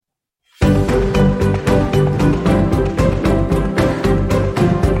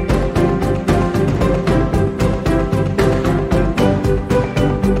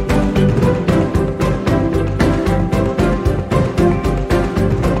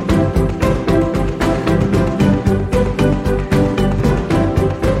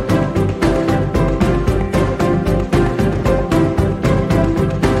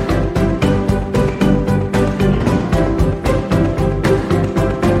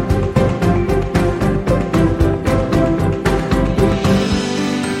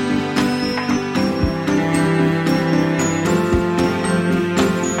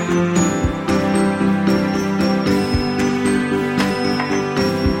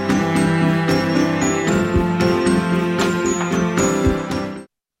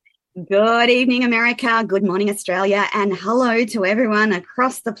Good evening, America. Good morning, Australia. And hello to everyone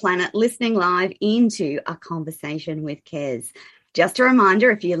across the planet listening live into A Conversation with Kez. Just a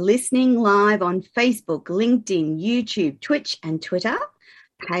reminder, if you're listening live on Facebook, LinkedIn, YouTube, Twitch, and Twitter,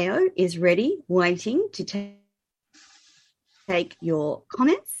 Payo is ready, waiting to take your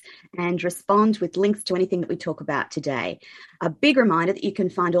comments and respond with links to anything that we talk about today. A big reminder that you can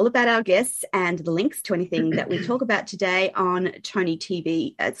find all about our guests and the links to anything that we talk about today on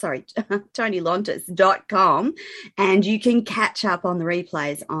TonyLontis.com, and you can catch up on the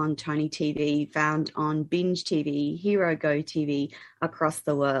replays on Tony TV, found on Binge TV, Hero Go TV across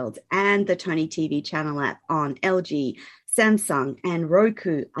the world, and the Tony TV channel app on LG, Samsung, and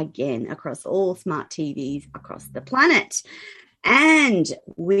Roku, again across all smart TVs across the planet. And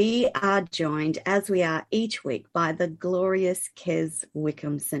we are joined, as we are each week, by the glorious Kez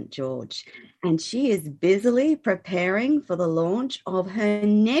Wickham St. George. And she is busily preparing for the launch of her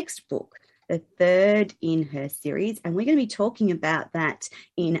next book, the third in her series. And we're going to be talking about that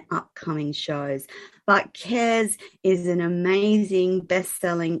in upcoming shows. But Kez is an amazing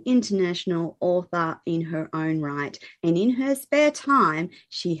best-selling international author in her own right. And in her spare time,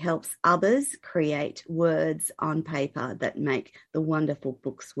 she helps others create words on paper that make the wonderful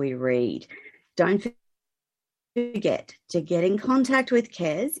books we read. Don't forget to get in contact with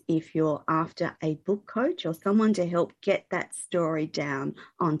Kez if you're after a book coach or someone to help get that story down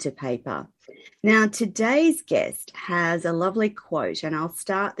onto paper. Now, today's guest has a lovely quote, and I'll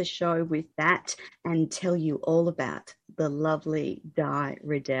start the show with that and tell you all about the lovely Di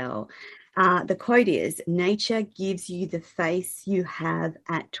Riddell. The quote is, "Nature gives you the face you have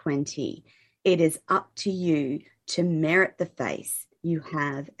at 20. It is up to you to merit the face you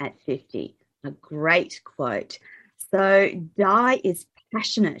have at 50. A great quote. So Di is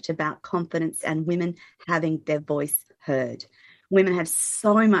passionate about confidence and women having their voice heard. Women have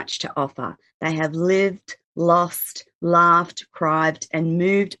so much to offer. They have lived, lost, laughed, cried, and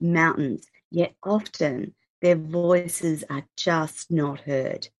moved mountains, yet often their voices are just not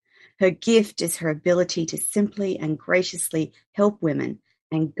heard. Her gift is her ability to simply and graciously help women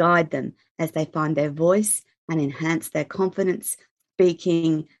and guide them as they find their voice and enhance their confidence,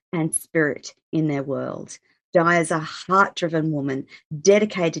 speaking, and spirit in their world. Di is a heart-driven woman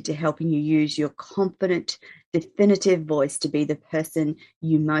dedicated to helping you use your confident, definitive voice to be the person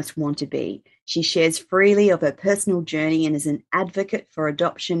you most want to be. She shares freely of her personal journey and is an advocate for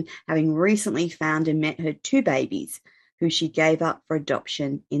adoption, having recently found and met her 2 babies who she gave up for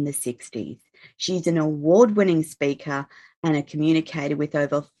adoption in the 60s. She's an award-winning speaker and a communicator with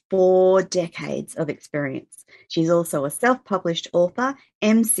over 4 decades of experience. She's also a self-published author,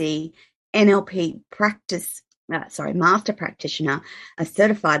 MC, NLP master practitioner, a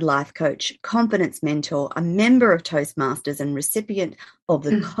certified life coach, confidence mentor, a member of Toastmasters, and recipient of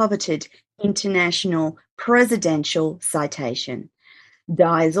the coveted International Presidential Citation.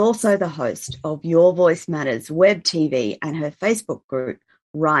 Di is also the host of Your Voice Matters Web TV and her Facebook group,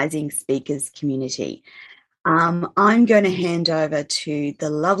 Rising Speakers Community. I'm going to hand over to the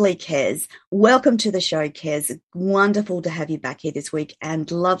lovely Kez. Welcome to the show, Kez. Wonderful to have you back here this week,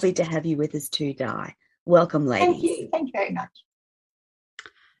 and lovely to have you with us too, Di. Welcome, ladies. Thank you. Thank you very much.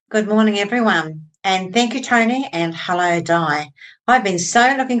 Good morning, everyone. And thank you, Tony, and hello, Di. I've been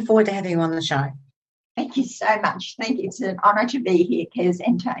so looking forward to having you on the show. Thank you so much. Thank you. It's an honour to be here, Kez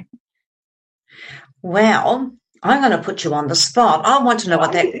and Tony. Well, I'm going to put you on the spot. I want to know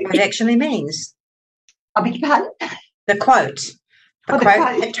what that quote actually means. I beg your pardon? The quote. The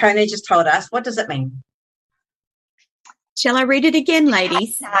quote that Tony just told us. What does it mean? Shall I read it again,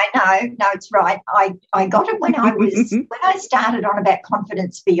 ladies? No, it's right. I got it when I started on about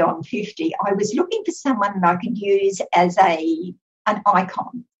confidence beyond 50. I was looking for someone that I could use as an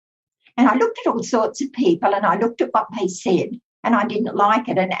icon. And I looked at all sorts of people and I looked at what they said and I didn't like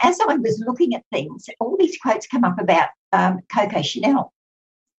it. And as I was looking at things, all these quotes come up about Coco Chanel.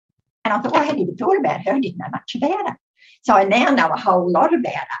 And I thought, well, I hadn't even thought about her. I didn't know much about her. So I now know a whole lot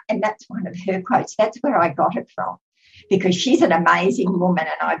about her. And that's one of her quotes. That's where I got it from, because she's an amazing woman.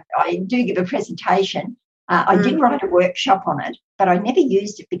 And I do give a presentation. I did write a workshop on it, but I never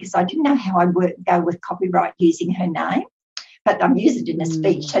used it because I didn't know how I'd go with copyright using her name. But I used it in a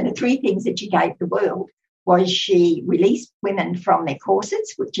speech. So the 3 things that she gave the world was she released women from their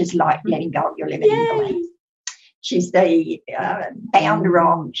corsets, which is like letting go of your limiting beliefs. She's the founder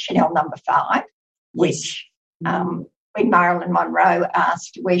of Chanel No. 5, which when Marilyn Monroe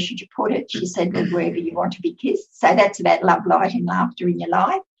asked where should you put it, she said, well, wherever you want to be kissed. So that's about love, light and laughter in your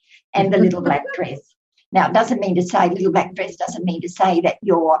life. And the little black dress. Now, it doesn't mean to say little black dress doesn't mean to say that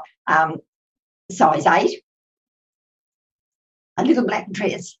you're size 8. A little black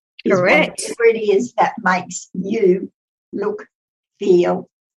dress Correct. Whatever it is that makes you look, feel,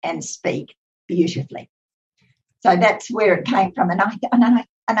 and speak beautifully. So that's where it came from. And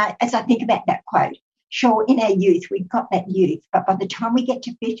I, as I think about that quote, sure, in our youth, we've got that youth, but by the time we get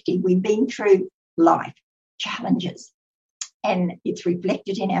to 50, we've been through life challenges, and it's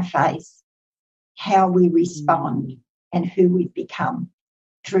reflected in our face how we respond and who we've become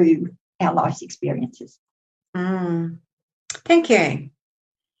through our life's experiences. Thank you.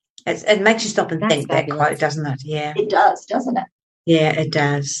 It makes you stop and think, that quote, doesn't it? Yeah. It does, doesn't it? Yeah, it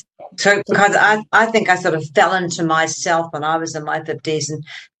does. So because I think I sort of fell into myself when I was in my 50s and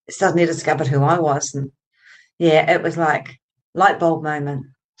suddenly discovered who I was. And, yeah, it was like light bulb moment.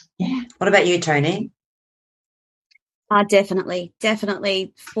 Yeah. What about you, Toni? Definitely.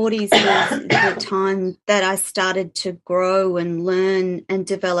 40s was the time that I started to grow and learn and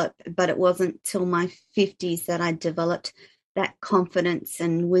develop, but it wasn't till my 50s that I developed that confidence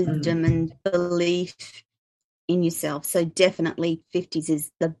and wisdom and belief in yourself. So definitely 50s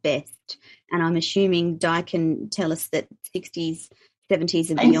is the best. And I'm assuming Di can tell us that 60s, 70s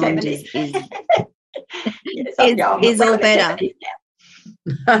and beyond is all better.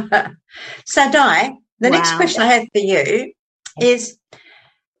 So, Di, the next question I have for you is,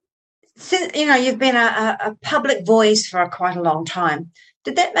 since, you've been a public voice for quite a long time,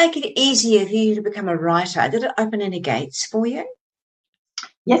 did that make it easier for you to become a writer? Did it open any gates for you?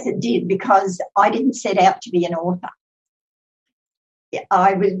 Yes, it did, because I didn't set out to be an author.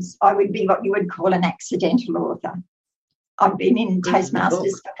 I would be what you would call an accidental author. I've been in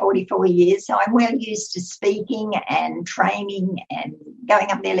Toastmasters for 44 years, so I'm well used to speaking and training and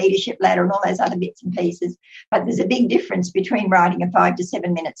going up their leadership ladder and all those other bits and pieces. But there's a big difference between writing a 5 to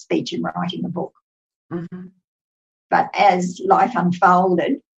 7 minute speech and writing a book. Mm-hmm. But as life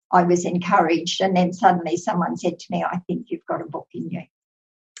unfolded, I was encouraged, and then suddenly someone said to me, I think you've got a book in you.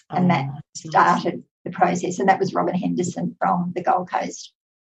 And that started the process. And that was Robin Henderson from the Gold Coast,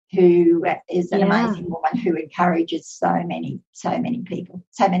 who is an amazing woman who encourages so many people,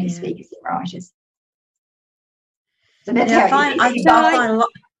 so many speakers and writers. So that's how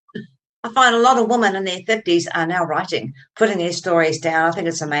I find a lot of women in their 50s are now writing, putting their stories down. I think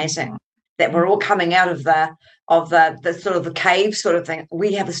it's amazing that we're all coming out of the sort of the cave sort of thing.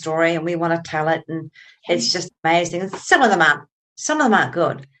 We have a story and we want to tell it, and it's just amazing. Some of them aren't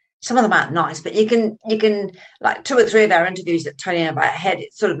good. Some of them aren't nice, but you can like 2 or 3 of our interviews that Toni and I had,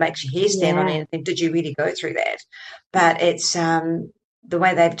 it sort of makes your hair stand on end and think, did you really go through that? But it's the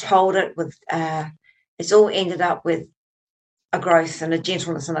way they've told it with it's all ended up with a growth and a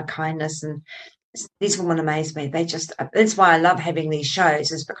gentleness and a kindness, and these women amaze me. That's why I love having these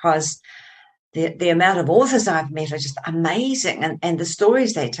shows, is because the amount of authors I've met are just amazing, and the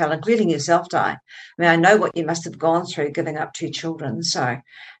stories they tell, including yourself, Di. I mean, I know what you must have gone through giving up 2 children, so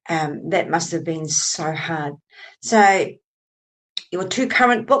that must have been so hard. So your 2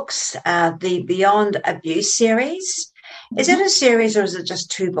 current books, the Beyond Abuse series, is it a series or is it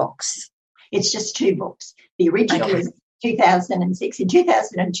just 2 books? It's just 2 books. The original was 2006. In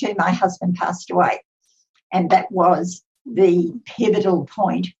 2002, my husband passed away, and that was the pivotal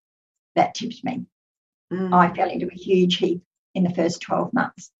point that tipped me. I fell into a huge heap in the first 12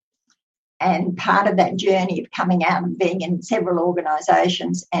 months. And part of that journey of coming out and being in several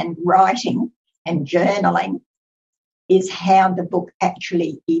organisations and writing and journaling is how the book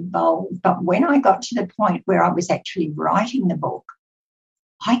actually evolved. But when I got to the point where I was actually writing the book,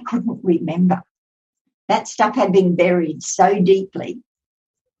 I couldn't remember. That stuff had been buried so deeply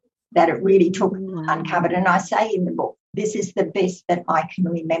that it really took uncovered. And I say in the book, this is the best that I can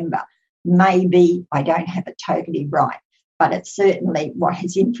remember. Maybe I don't have it totally right, but it's certainly what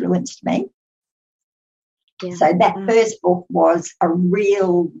has influenced me. Yeah. So that first book was a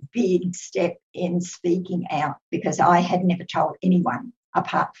real big step in speaking out, because I had never told anyone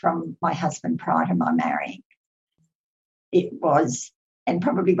apart from my husband prior to my marrying. It was, and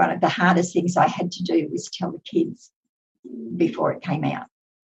probably one of the hardest things I had to do was tell the kids before it came out.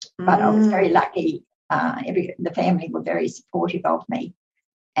 But I was very lucky. The family were very supportive of me.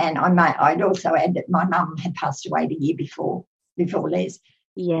 And I'd also add that my mum had passed away the year before Les.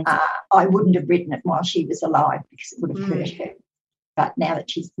 Yes. I wouldn't have written it while she was alive because it would have hurt her. But now that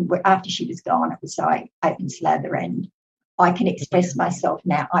after she was gone, it was like open slather, and I can express myself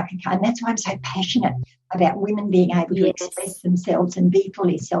now. And that's why I'm so passionate about women being able to express themselves and be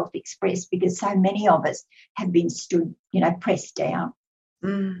fully self-expressed, because so many of us have been stood, pressed down.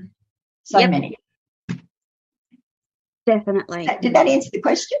 So many. Definitely. Did that answer the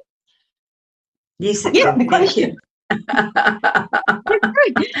question? Yes, it did. The question.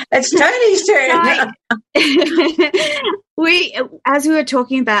 It's Toni's turn. As we were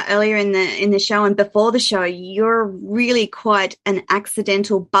talking about earlier in the show and before the show, you're really quite an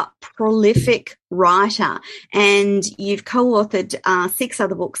accidental but prolific writer, and you've co-authored 6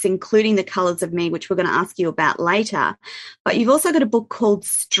 other books, including The Colours of Me, which we're going to ask you about later. But you've also got a book called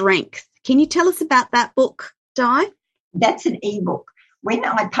Strength. Can you tell us about that book, Di? That's an ebook. When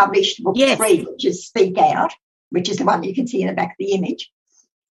I published book 3, which is Speak Out, which is the one you can see in the back of the image,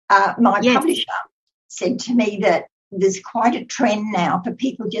 my publisher said to me that there's quite a trend now for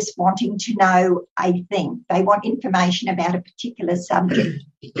people just wanting to know a thing. They want information about a particular subject.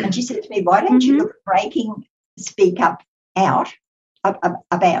 And she said to me, why don't you look at breaking Speak Up Out,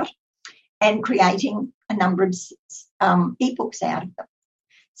 about, and creating a number of ebooks out of them.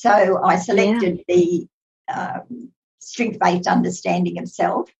 So I selected the Strength-Based Understanding of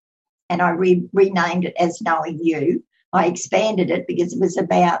Self, and I renamed it as Knowing You. I expanded it because it was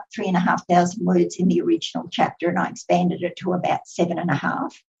about 3,500 words in the original chapter, and I expanded it to about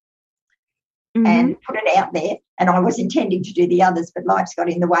 7.5 and put it out there. And I was intending to do the others, but life's got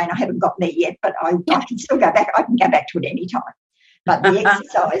in the way and I haven't got there yet, but I can still go back. I can go back to it any time. But the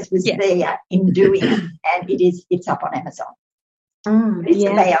exercise was there in doing it, and it's up on Amazon. It's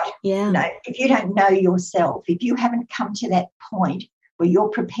about, if you don't know yourself, if you haven't come to that point where you're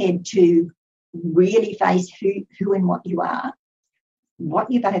prepared to really face who and what you are,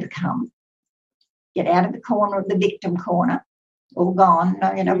 what you've overcome, get out of the corner of the victim corner, all gone,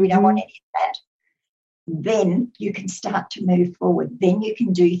 no, we don't want any of that, then you can start to move forward. Then you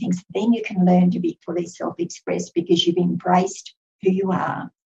can do things. Then you can learn to be fully self-expressed because you've embraced who you are.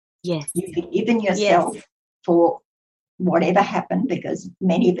 Yes. You've forgiven yourself for whatever happened, because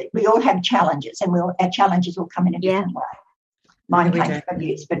we all have challenges, and our challenges will come in a different way. Mine came from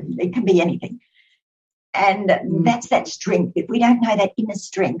abuse, but it can be anything. And that's that strength. If we don't know that inner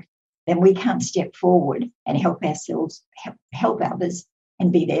strength, then we can't step forward and help ourselves, help others,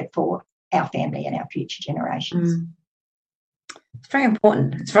 and be there for our family and our future generations. It's very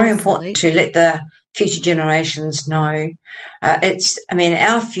important. It's very important to let the future generations know.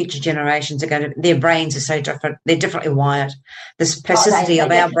 Our future generations their brains are so different. They're differently wired. The plasticity of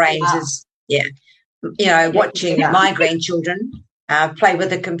our brains is, watching my grandchildren play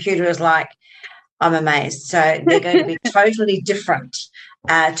with the computer is like, I'm amazed. So they're going to be totally different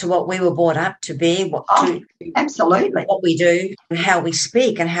to what we were brought up to be. Absolutely. What we do and how we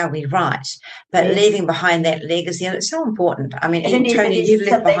speak and how we write. But leaving behind that legacy, and it's so important. I mean, Tony, you've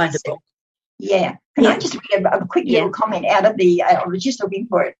left behind a book. Yeah. Can I just read a quick little comment out of I was just looking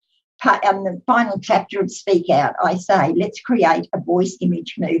for it. On the final chapter of Speak Out, I say, let's create a voice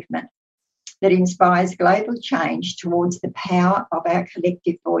image movement that inspires global change towards the power of our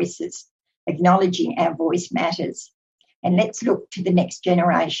collective voices, acknowledging our voice matters. And let's look to the next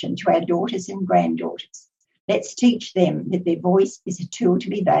generation, to our daughters and granddaughters. Let's teach them that their voice is a tool to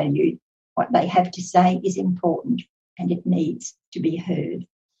be valued. What they have to say is important, and it needs to be heard.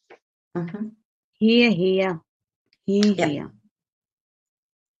 Hear.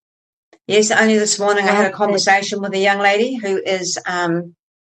 Yes, only this morning I had a conversation with a young lady who is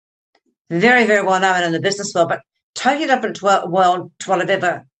very, very well known in the business world, but totally different to what I've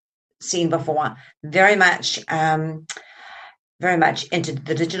ever seen before. Very much into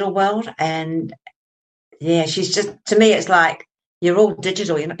the digital world, and she's just, to me, it's like, you're all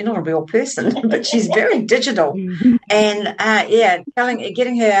digital. You're not a real person, but she's very digital. And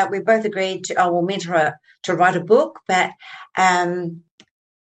getting her, we both agreed to, we'll mentor her to write a book. But I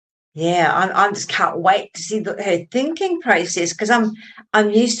just can't wait to see her thinking process, because I'm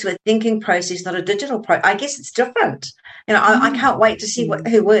used to a thinking process, not a digital process. I guess it's different. I can't wait to see what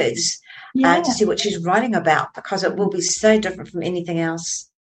her words, to see what she's writing about, because it will be so different from anything else.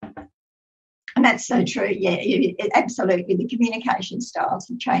 And that's so true. Yeah, absolutely. The communication styles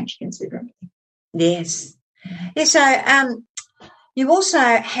have changed considerably. Yes. Yeah, so you also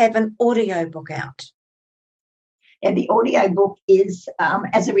have an audio book out. And the audio book is,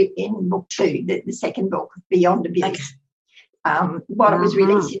 in book 2, the second book, Beyond Abuse. Okay. It was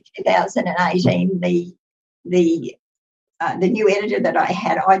released in 2018, the new editor that I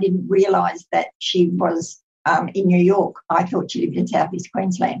had, I didn't realise that she was in New York. I thought she lived in Southeast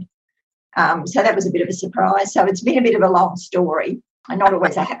Queensland. So that was a bit of a surprise. So it's been a bit of a long story, and not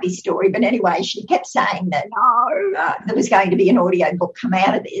always a happy story. But anyway, she kept saying that, there was going to be an audio book come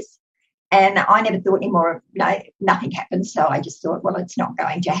out of this. And I never thought any more, nothing happened. So I just thought, well, it's not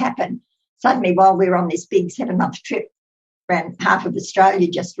going to happen. Suddenly, while we were on this big 7-month trip around half of Australia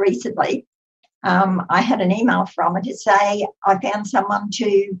just recently, I had an email from her to say, I found someone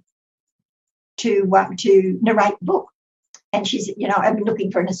to narrate the book. And she's, I've been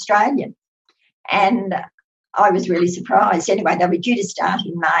looking for an Australian. And I was really surprised. Anyway, they were due to start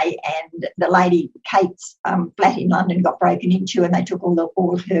in May, and the lady, Kate's flat in London, got broken into, and they took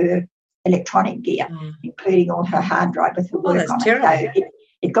all her electronic gear, including all her hard drive with her work on it. So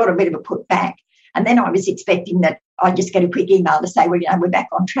it got a bit of a put back. And then I was expecting that I'd just get a quick email to say, well, we're back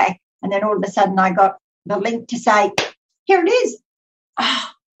on track. And then all of a sudden I got the link to say, here it is.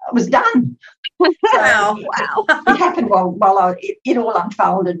 It was done. Wow. It happened while it all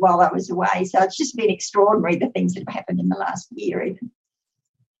unfolded while I was away. So it's just been extraordinary, the things that have happened in the last year even.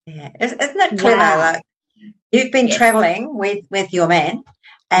 Yeah. Isn't that clever? Like, you've been travelling with your man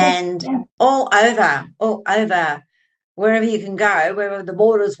and all over wherever you can go, wherever the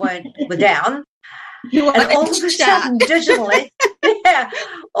borders were down. And all of a sudden digitally,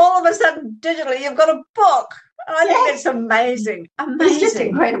 you've got a book. I think that's amazing. It's just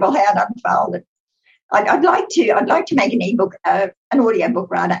incredible how it unfolded. I'd like to make an ebook, an audio book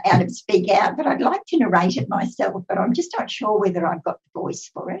rather, out of Speak Out, but I'd like to narrate it myself, but I'm just not sure whether I've got the voice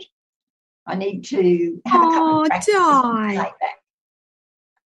for it. I need to have a couple of practices and play back.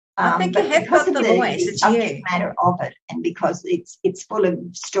 I think you have got the voice. It's subject matter of it, and because it's full of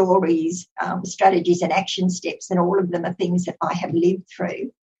stories, strategies, and action steps, and all of them are things that I have lived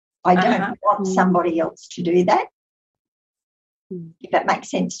through. I don't want somebody else to do that. If that makes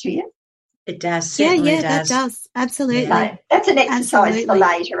sense to you. It does. Yeah, that does. Absolutely. So that's an exercise for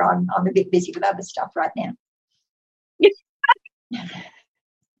later. I'm a bit busy with other stuff right now.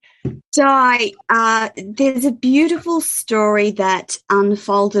 Di, there's a beautiful story that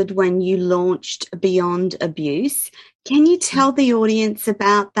unfolded when you launched Beyond Abuse. Can you tell the audience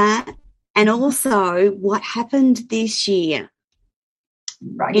about that? And also what happened this year?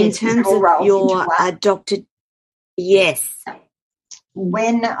 Right, in terms of your adopted. Yes.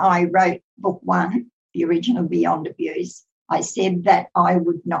 When I wrote book one, the original Beyond Abuse, I said that I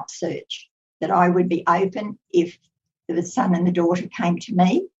would not search, that I would be open if the son and the daughter came to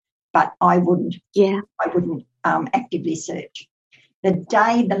me, but I wouldn't. Yeah. I wouldn't actively search. The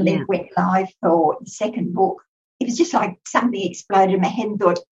day the link went live for the second book, it was just like something exploded in my head and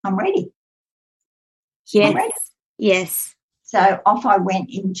thought, I'm ready. Yes. I'm ready. Yes. So off I went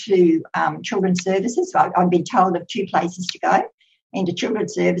into children's services. I'd been told of two places to go, into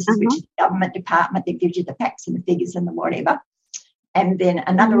children's services, which is the government department that gives you the facts and the figures and the whatever, and then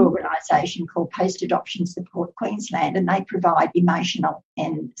another organisation called Post Adoption Support Queensland, and they provide emotional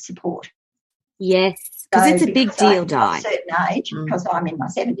and support. Yes, because it's a big deal, Di. At a certain age, because I'm in my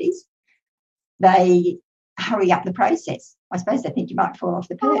 70s, they hurry up the process. I suppose they think you might fall off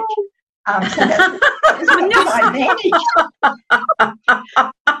the perch. So that was my advantage.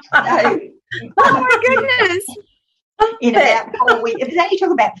 Oh my goodness. In about 4 weeks, it was only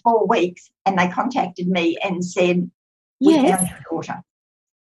took about 4 weeks, and they contacted me and said, we found your daughter.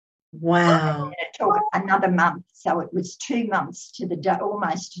 Wow. And it took another month, so it was 2 months to the day,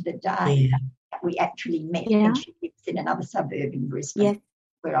 almost to the day that we actually met. And she lives in another suburb in Brisbane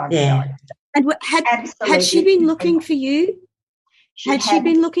where I reside. And had she been looking for you? Had she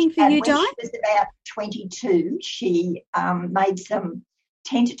been looking for you, Di? When she was about 22, she made some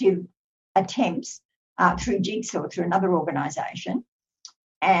tentative attempts through Jigsaw, through another organisation,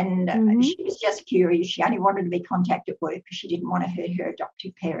 and she was just curious. She only wanted to be contacted at work because she didn't want to hurt her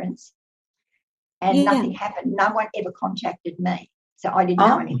adoptive parents. And nothing happened. No one ever contacted me, so I didn't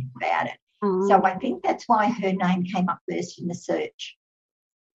know anything about it. So I think that's why her name came up first in the search,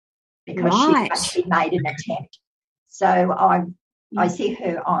 because she made an attempt. So I see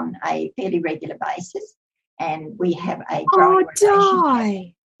her on a fairly regular basis, and we have a growing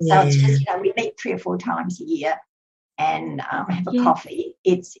relationship. So it's just, we meet 3 or 4 times a year and have a coffee.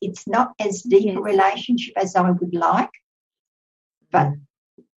 It's not as deep a relationship as I would like, but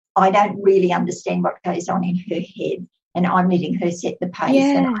I don't really understand what goes on in her head, and I'm letting her set the pace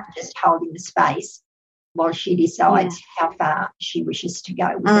and I'm just holding the space while she decides how far she wishes to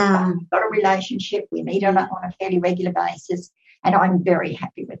go with it. We've got a relationship. We meet on a fairly regular basis, and I'm very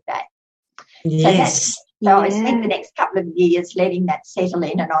happy with that. Yes. So I spent the next couple of years letting that settle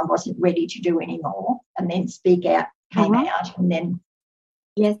in, and I wasn't ready to do any more. And then Speak Out came out, and then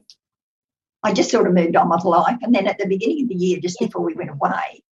I just sort of moved on with life. And then at the beginning of the year, just before we went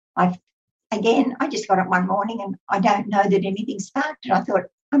away, I just got up one morning, and I don't know that anything sparked, and I thought,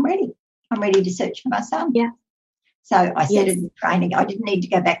 I'm ready. I'm ready to search for my son. Yeah. So I started in training. I didn't need to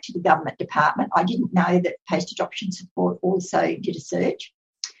go back to the government department. I didn't know that Post Adoption Support also did a search.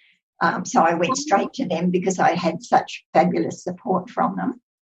 So I went straight to them because I had such fabulous support from them.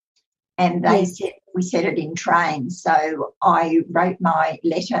 And they said, we said it in train. So I wrote my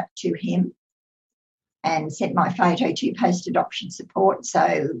letter to him and sent my photo to post-adoption support.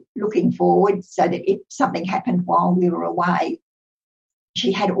 So looking forward, so that if something happened while we were away,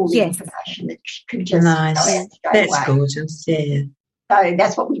 she had all the information that she could just go out straight That's away. gorgeous, yeah. So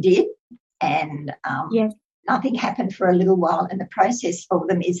that's what we did. And nothing happened for a little while. And the process for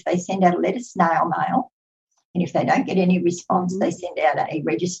them is they send out a letter, snail mail. And if they don't get any response, they send out a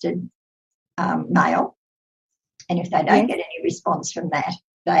registered mail. And if they don't get any response from that,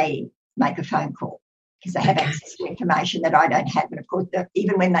 they make a phone call because they have access to information that I don't have. And, of course,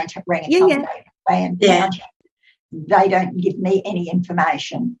 even when they rang a company, they don't give me any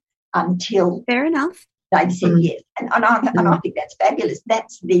information until fair enough. They said yes. And I think that's fabulous.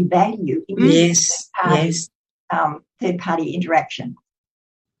 That's the value in third-party interaction.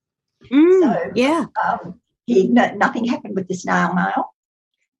 Nothing happened with the snail mail.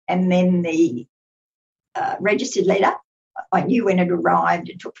 And then the registered letter, I knew when it arrived.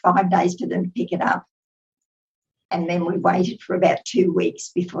 It took 5 days for them to pick it up. And then we waited for about 2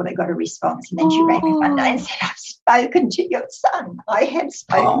 weeks before they got a response. And then she rang me one day and said, I've spoken to your son. I have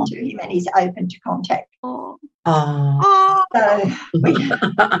spoken to him and he's open to contact. So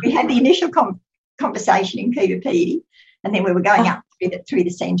we had the initial conversation in Kudapedi, and then we were going up through the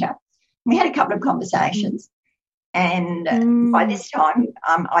centre. We had a couple of conversations. And by this time,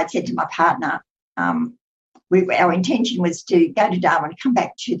 I'd said to my partner, our intention was to go to Darwin, come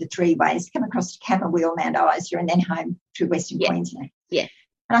back to the Three Ways, come across to Camberwell, Mount Isa, and then home to Western Queensland. Yeah.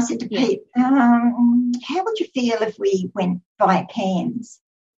 And I said to Pete, how would you feel if we went via Cairns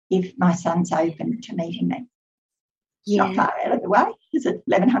if my son's open to meeting me? It's not far out of the way. Is it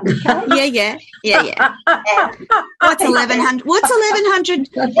 1,100 k's? Yeah. What's 1,100? What's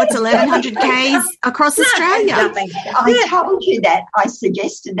 1,100 k's across Australia? I told you that. I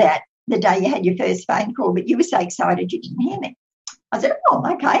suggested that the day you had your first phone call, but you were so excited you didn't hear me. I said,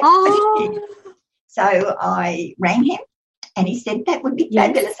 okay. So I rang him and he said, that would be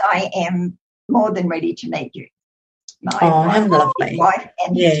fabulous. I am more than ready to meet you. My wife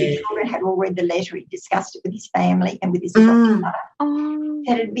and his 2 children had all read the letter. He discussed it with his family and with his adopted mother.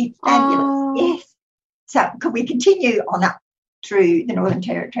 That it'd be fabulous. Yes. So could we continue on up through the Northern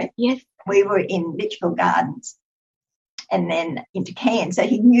Territory? Yes. We were in Litchfield Gardens and then into Cairns. So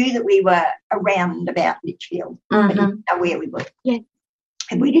he knew that we were around about Litchfield, but he didn't know where we were. Yeah.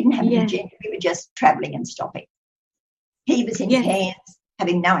 And we didn't have an agenda. We were just travelling and stopping. He was in Cairns,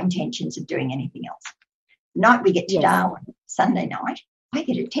 having no intentions of doing anything else. The night we get to Darwin, Sunday night, I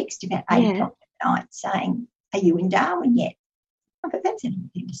get a text about 8 o'clock at night saying, are you in Darwin yet? I thought, that's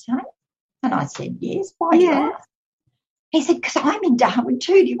anything to say. And I said, yes. Why do you ask? He said, because I'm in Darwin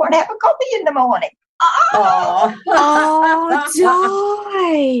too. Do you want to have a coffee in the morning?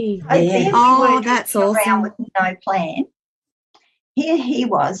 That's awesome. With no plan. Here he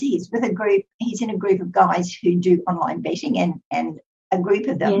was. He's with a group. He's in a group of guys who do online betting, and a group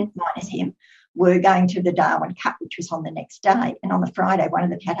of them, minus him, were going to the Darwin Cup, which was on the next day. And on the Friday, one of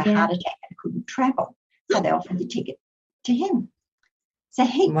them had a heart attack and couldn't travel, so they offered the ticket to him. So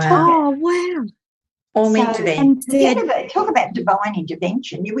he took it. All meant to be. Talk about divine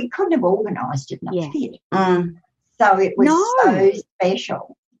intervention. We couldn't have organised it like fit. So it was so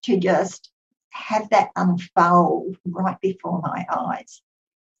special to just have that unfold right before my eyes.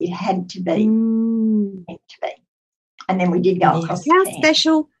 It had to be meant to be. And then we did go across the Cairns.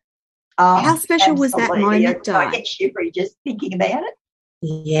 Special? How special was that moment, Di? I get shivery just thinking about it.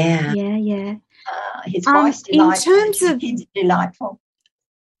 Yeah. His wife's delightful. In terms of kids are delightful.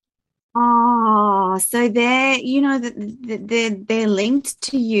 So they're linked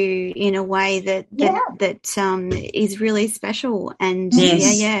to you in a way that is really special, and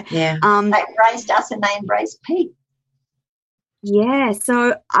they embraced us and they embraced Pete. Yeah.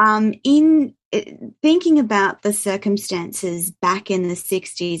 So in thinking about the circumstances back in the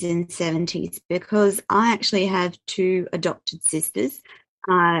 60s and 70s, because I actually have 2 adopted sisters.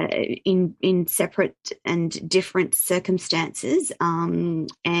 In separate and different circumstances,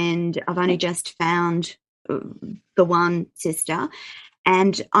 and I've only just found the one sister,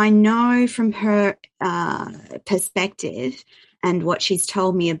 and I know from her perspective and what she's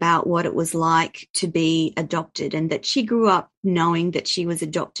told me about what it was like to be adopted, and that she grew up knowing that she was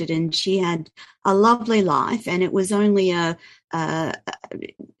adopted and she had a lovely life, and it was only a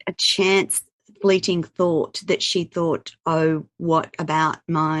chance fleeting thought that she thought, oh, what about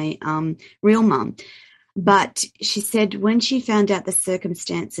my real mum? But she said when she found out the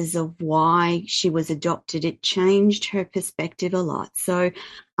circumstances of why she was adopted, it changed her perspective a lot. So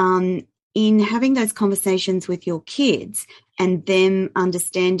in having those conversations with your kids and them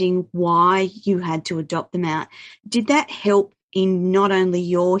understanding why you had to adopt them out, did that help in not only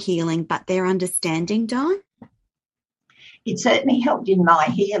your healing but their understanding, Di? It certainly helped in my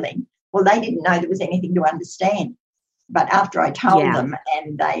healing. Well, they didn't know there was anything to understand. But after I told them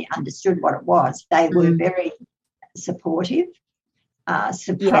and they understood what it was, they were very supportive,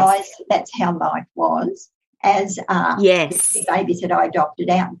 surprised that's how life was. As the babies that I adopted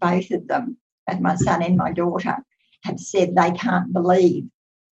out, both of them, and my son and my daughter, have said they can't believe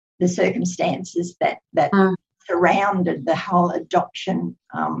the circumstances that surrounded the whole adoption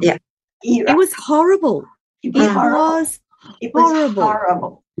era. It was horrible. It was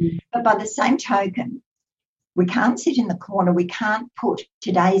horrible. But by the same token, we can't sit in the corner. We can't put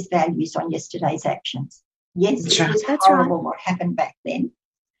today's values on yesterday's actions. Yes, it was horrible what happened back then,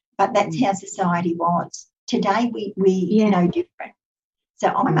 but that's how society was. Today we know different. So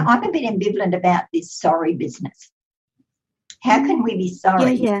I'm a bit ambivalent about this sorry business. How can we be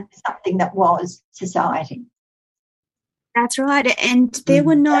sorry for something that was society? That's right. And there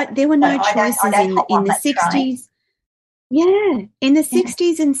were no choices in the 60s. Yeah, in the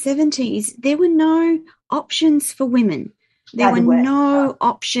 60s and 70s, there were no options for women. There were no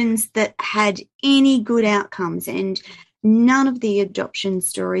options that had any good outcomes, and none of the adoption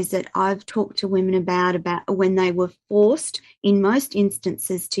stories that I've talked to women about when they were forced, in most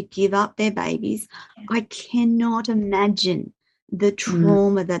instances, to give up their babies. I cannot imagine the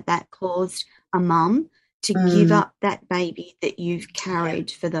trauma that caused a mum to give up that baby that you've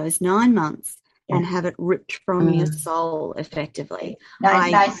carried for those 9 months and have it ripped from your soul effectively.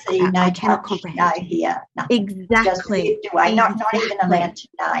 I cannot comprehend. No here, nothing. Exactly. Just ripped away, not even allowed to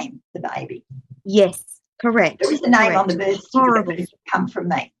name the baby. Yes, correct. There was a name on the birth certificate, but it come from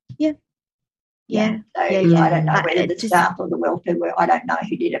me. Yeah. So I don't know whether the staff or the welfare were, I don't know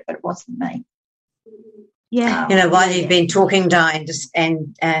who did it, but it wasn't me. Yeah. While you've been talking, Di,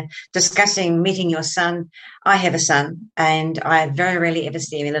 and discussing meeting your son, I have a son and I very rarely ever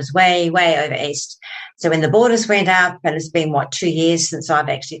see him. He lives way, way over east. So when the borders went up, and it's been, 2 years since I've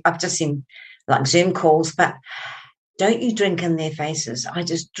just seen like Zoom calls, but don't you drink in their faces. I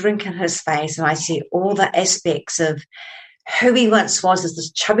just drink in his face and I see all the aspects of who he once was as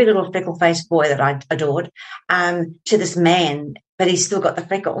this chubby little freckle-faced boy that I adored, to this man, but he's still got the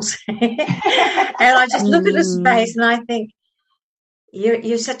freckles. And I just look at his face and I think,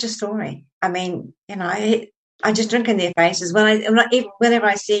 you're such a story. I mean, I just drink in their faces. Whenever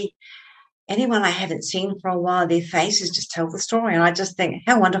I see anyone I haven't seen for a while, their faces just tell the story. And I just think,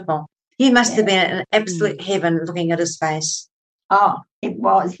 how wonderful. You must have been in absolute heaven looking at his face. Oh, it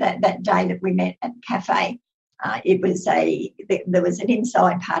was that day that we met at the cafe. There was an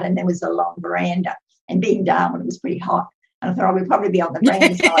inside part and there was a long veranda. And being Darwin, it was pretty hot. And I thought I would probably be on the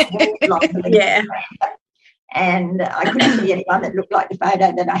veranda side. And I couldn't see anyone that looked like the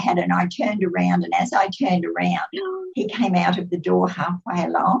photo that I had. And I turned around, and as I turned around, he came out of the door halfway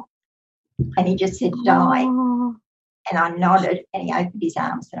along, and he just said, "Die." And I nodded, and he opened his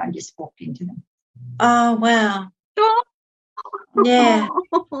arms, and I just walked into them. Oh, wow. Yeah.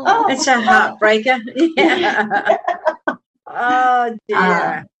 It's a heartbreaker. Yeah. Oh,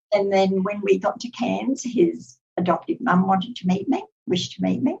 dear. And then when we got to Cairns, his adoptive mum wished to meet me.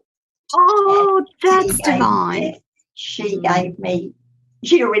 Oh, that's divine. She'd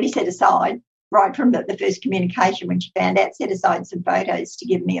already set aside, right from the first communication when she found out, set aside some photos to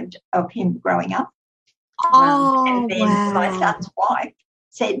give me of him growing up. Oh, and then my son's wife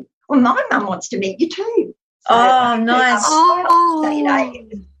said, "Well, my mum wants to meet you too." So, nice. So,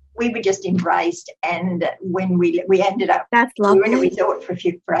 we were just embraced, and when we ended up, that's lovely. We were in a resort for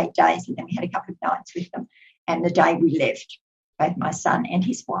 8 days, and then we had a couple of nights with them. And the day we left, both my son and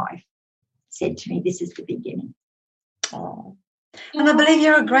his wife said to me, "This is the beginning." Oh, and I believe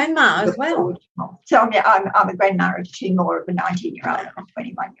you're a grandma as well. So I'm a grandma of 2 more, of a 19-year-old and a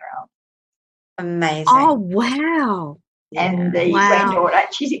 21-year-old. Amazing. Oh, wow. And the granddaughter,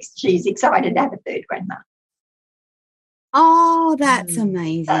 she's excited to have a third grandma. Oh, that's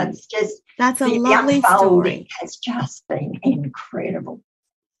amazing. That's a lovely story. Has just been incredible.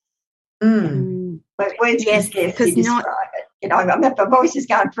 But words can scarcely describe it. My voice is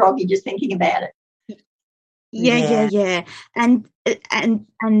going froggy just thinking about it. Yeah. And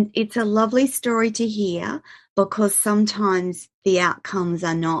it's a lovely story to hear, because sometimes the outcomes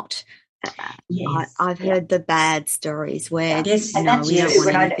are not. I've heard the bad stories where we don't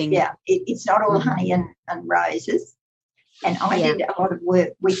want anything. It's not all honey and roses. And I did a lot of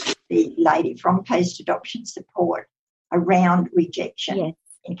work with the lady from Post Adoption Support around rejection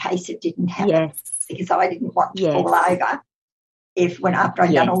in case it didn't happen, because I didn't want to fall over after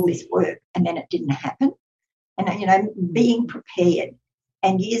I'd done all this work and then it didn't happen. And, being prepared.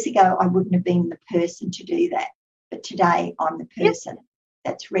 And years ago, I wouldn't have been the person to do that. But today I'm the person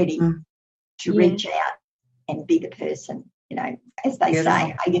that's ready to reach out and be the person, you know, as they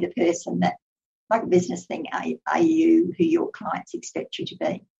say, are you the person that, like a business thing, are you who your clients expect you to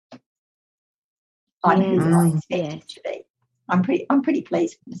be? I'm who I expect you to be. I'm pretty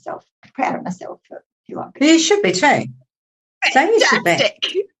pleased with myself, proud of myself for who I've been. You should be too. So you should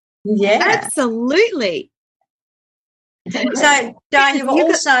be. Yeah. Absolutely. So, Di, you've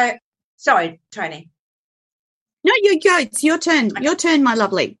also... Sorry, Tony. No, you go. It's your turn. Okay. Your turn, my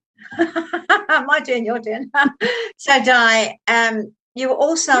lovely. My turn, your turn. So, Di, you were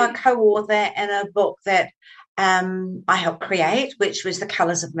also a co-author in a book that I helped create, which was The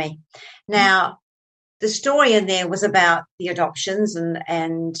Colours of Me. Now, the story in there was about the adoptions and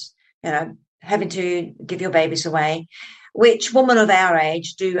you know, having to give your babies away, which women of our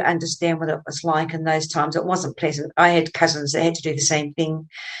age do understand what it was like in those times. It wasn't pleasant. I had cousins that had to do the same thing.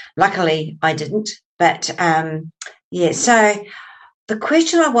 Luckily, I didn't. But, so the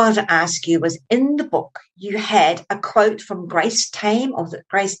question I wanted to ask you was, in the book, you had a quote from Grace Tame, or was it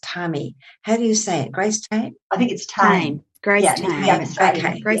Grace Tame? How do you say it? Grace Tame? I think it's Tame. Grace Tame.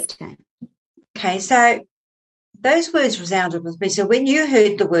 Okay. Grace Tame. Okay, so those words resounded with me. So when you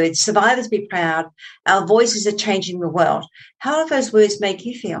heard the words, survivors be proud, our voices are changing the world, how do those words make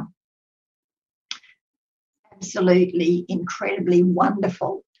you feel? Absolutely, incredibly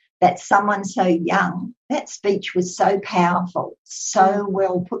wonderful that someone so young, that speech was so powerful, so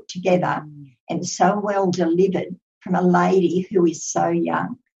well put together and so well delivered from a lady who is so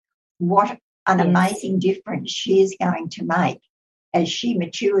young. What an amazing difference she is going to make as she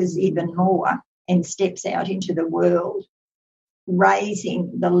matures even more and steps out into the world,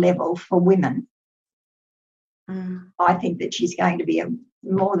 raising the level for women. I think that she's going to be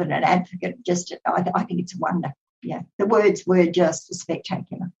more than an advocate. I think it's a wonder. Yeah, the words were just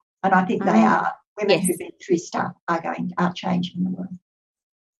spectacular, and I think they are. Women who've been through stuff are changing the world.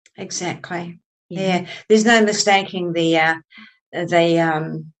 Exactly. Yeah. There's no mistaking the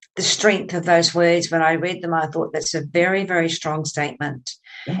strength of those words. When I read them, I thought that's a very, very strong statement.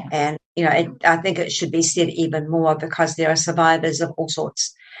 Yeah. And, you know, I think it should be said even more because there are survivors of all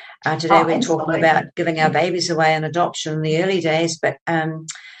sorts. Today we're talking about giving our babies away in adoption in the early days, but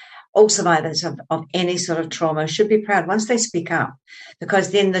all survivors of any sort of trauma should be proud once they speak up,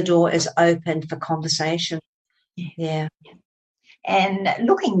 because then the door is open for conversation. Yeah. And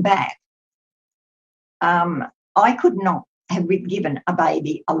looking back, I could not have given a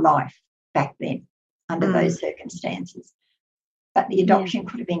baby a life back then under those circumstances. But the adoption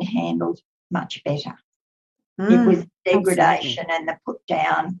could have been handled much better. It was degradation and the put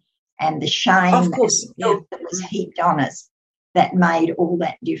down and the shame that was heaped on us that made all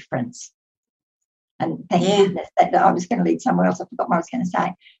that difference. And thank goodness that I was going to lead somewhere else. I forgot what I was going to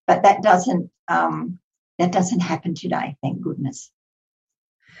say. But that doesn't happen today, thank goodness.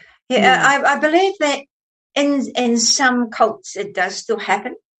 Yeah, I believe that in some cults it does still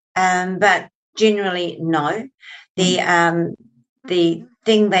happen, but generally no. The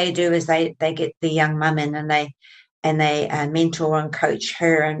thing they do is they get the young mum in and they mentor and coach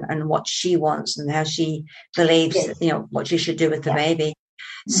her and what she wants and how she believes what she should do with the baby.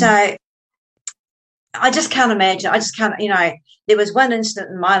 So I just can't imagine. There was one instant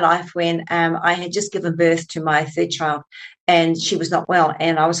in my life when I had just given birth to my third child and she was not well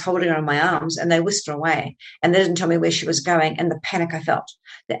and I was holding her in my arms and they whisked her away and they didn't tell me where she was going, and the panic I felt,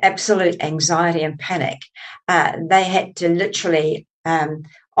 the absolute anxiety and panic. They had to literally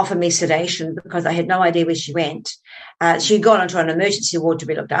offer me sedation because I had no idea where she went. She'd gone into an emergency ward to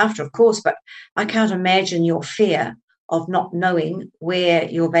be looked after, of course, but I can't imagine your fear of not knowing where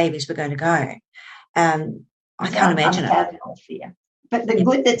your babies were going to go. I can't imagine it. Fear. But the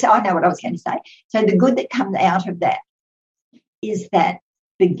good I know what I was going to say. So the good that comes out of that is that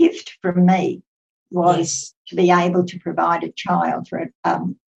the gift from me was to be able to provide a child for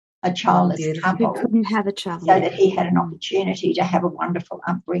a childless couple who couldn't have a child, so that he had an opportunity to have a wonderful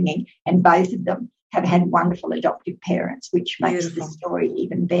upbringing, and both of them have had wonderful adoptive parents, which makes the story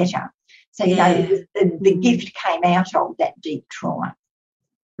even better. So, the gift came out of that deep trauma.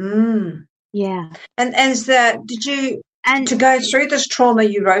 Yeah. And to go through this trauma,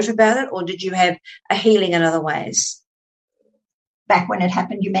 you wrote about it, or did you have a healing in other ways? Back when it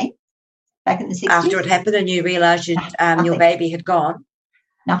happened, you mean? Back in the 60s? After it happened and you realised your baby had gone?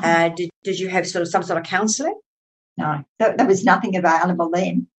 Nothing. Did you have some sort of counselling? No, there was nothing available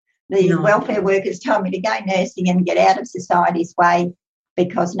then. The welfare workers told me to go nursing and get out of society's way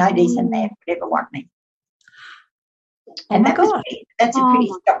because no decent man would ever want me. And that's a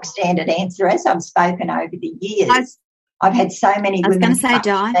pretty stock standard answer, as I've spoken over the years. I've had so many women come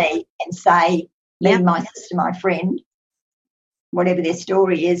to me and say, leave my sister, my friend, whatever their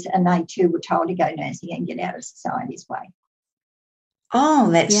story is, and they too were told to go nursing and get out of society's way. Oh,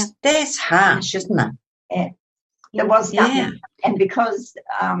 that's harsh, isn't it? Yeah. There was nothing. Yeah. And because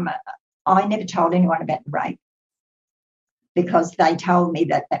I never told anyone about the rape, because they told me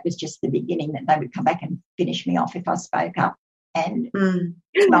that that was just the beginning, that they would come back and finish me off if I spoke up. And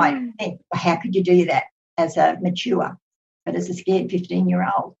I think, how could you do that as a mature, but as a scared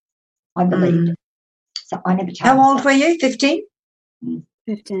 15-year-old, I believed it. So I never told. How old were you? 15?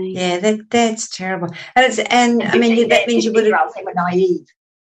 15. Yeah, that's terrible. And I mean, that means you would have. They were naive.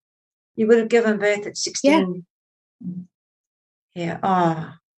 You would have given birth at 16. Yeah.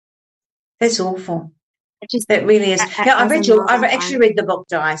 Oh, that's awful. It really is. I've actually read the book,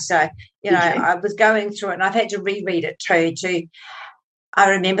 Di. So I was going through it, and I've had to reread it too. I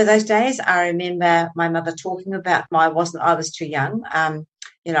remember those days. I remember my mother talking about I was too young.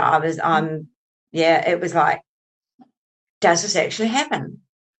 It was like, does this actually happen?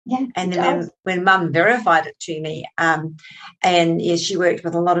 Yeah. And then when Mum verified it to me, she worked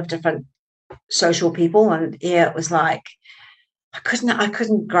with a lot of different social people, and it was like I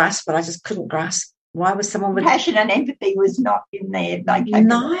couldn't grasp it. I just couldn't grasp why was someone with passion and empathy was not in there.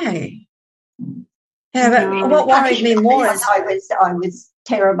 No. Yeah, but what worried me more is I was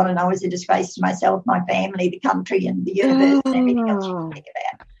terrible, and I was a disgrace to myself, my family, the country, and the universe, and everything else you can think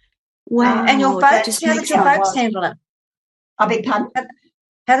about. Wow. And your folks, how did your folks handle it? I beg pardon?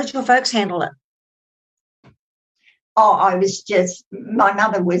 How did your folks handle it? Oh, my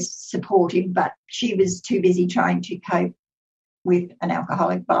mother was supportive, but she was too busy trying to cope with an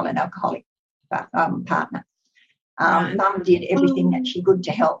violent alcoholic partner. Mum did everything that she could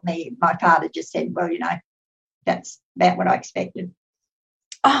to help me. My father just said, well, that's about what I expected.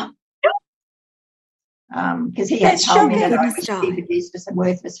 Oh. Because he had told me that I was stupid, useless and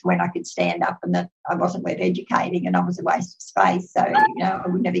worthless when I could stand up, and that I wasn't worth educating and I was a waste of space. So, I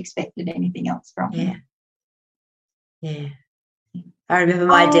wouldn't have expected anything else from him. Yeah. I remember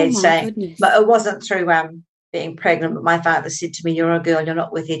my dad saying, but it wasn't through being pregnant, but my father said to me, you're a girl, you're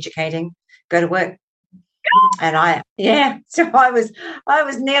not worth educating, go to work. And so I was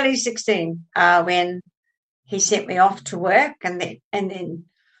nearly 16 when he sent me off to work, and then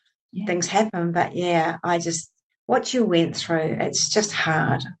things happen. But what you went through, it's just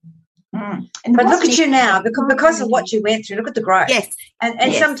hard. But look at you now, because of what you went through. Look at the growth. Yes.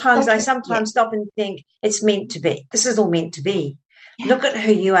 And sometimes I stop and think it's meant to be. This is all meant to be. Yeah. Look at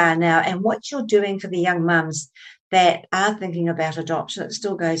who you are now and what you're doing for the young mums that are thinking about adoption. It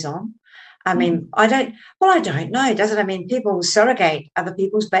still goes on. I mean, I don't know, does it? I mean, people surrogate other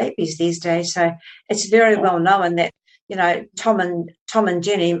people's babies these days. So it's very well known that, Tom and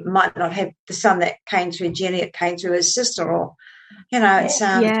Jenny might not have the son that came through Jenny, it came through his sister, or, it's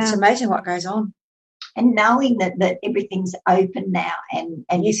amazing what goes on. And knowing that everything's open now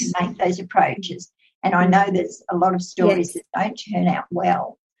and you can make those approaches. And I know there's a lot of stories that don't turn out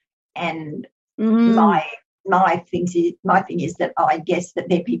well. And my thing is that I guess that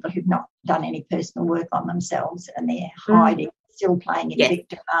they're people who've not done any personal work on themselves, and they're hiding, still playing in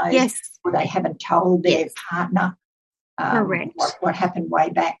victim mode, or they haven't told their partner what happened way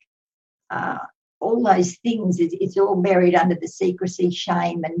back. All those things, it's all buried under the secrecy,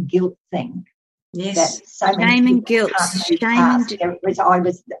 shame and guilt thing. Yes, that so many shame and guilt. I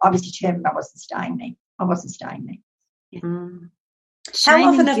was determined I wasn't staying there. Yeah. How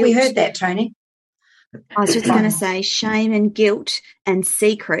often have we heard that, Tony? I was just going to say, shame and guilt and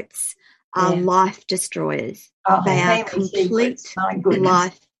secrets are life destroyers. They are complete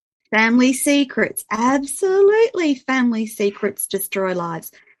life. Family secrets, absolutely. Family secrets destroy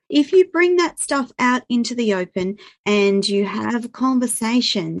lives. If you bring that stuff out into the open and you have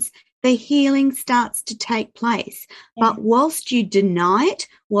conversations, the healing starts to take place. But whilst you deny it,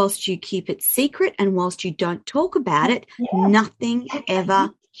 whilst you keep it secret, and whilst you don't talk about it, nothing ever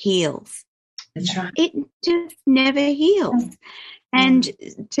heals. That's right. It just never heals. And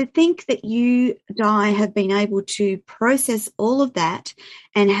to think that you, Di, have been able to process all of that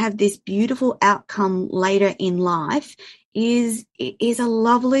and have this beautiful outcome later in life is a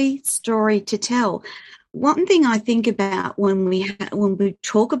lovely story to tell. One thing I think about when we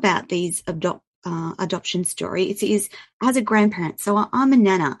talk about these adoption stories is as a grandparent. So I'm a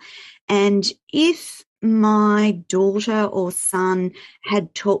nana, and if my daughter or son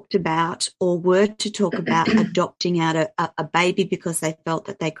had talked about or were to talk about adopting out a baby because they felt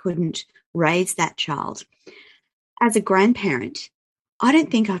that they couldn't raise that child, as a grandparent, I don't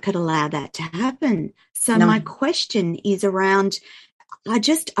think I could allow that to happen. So my question is around, I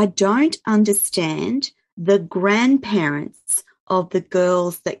don't understand the grandparents of the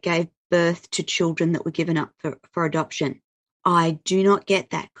girls that gave birth to children that were given up for adoption. I do not get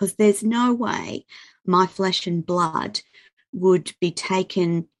that, because there's no way my flesh and blood would be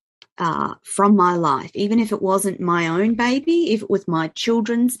taken from my life, even if it wasn't my own baby, if it was my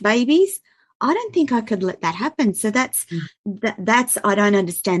children's babies. I don't think I could let that happen. So that's I don't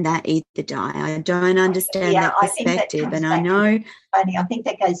understand that either, Di. I don't understand that perspective. And I know, I think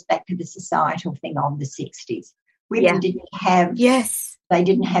that goes back to the societal thing of the 60s. Women didn't have, they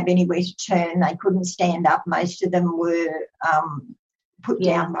didn't have anywhere to turn. They couldn't stand up. Most of them were put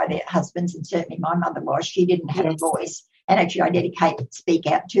down by their husbands, and certainly my mother was. She didn't have a voice. And actually, I speak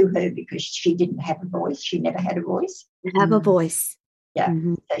out to her because she didn't have a voice. She never had a voice. Have a voice. Yeah.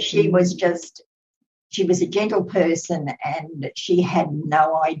 Mm-hmm. So she was a gentle person, and she had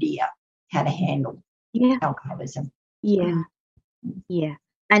no idea how to handle alcoholism. Yeah. Yeah.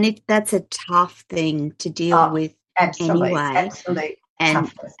 And that's a tough thing to deal with anyway. Absolutely.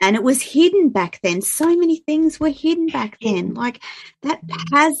 And it was hidden back then. So many things were hidden back then. Like, that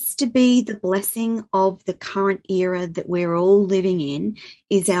has to be the blessing of the current era that we're all living in,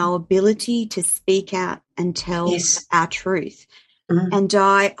 is our ability to speak out and tell our truth. Mm-hmm. And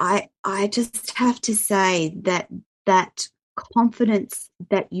I just have to say that confidence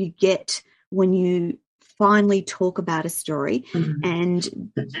that you get when you finally talk about a story,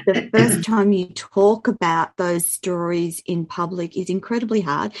 and the first time you talk about those stories in public is incredibly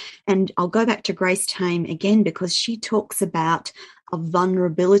hard. And I'll go back to Grace Tame again, because she talks about a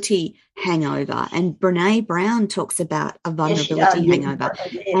vulnerability hangover, and Brene Brown talks about a vulnerability hangover.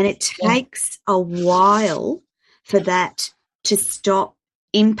 And it takes a while for that to stop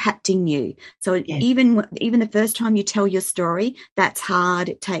impacting you. So even the first time you tell your story, that's hard.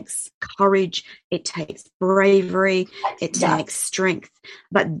 It takes courage, it takes bravery, it takes strength.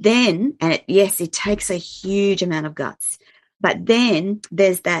 But then, it takes a huge amount of guts. But then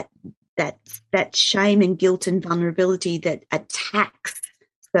there's that shame and guilt and vulnerability that attacks,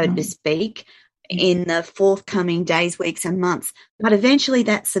 so to speak, in the forthcoming days, weeks and months. But eventually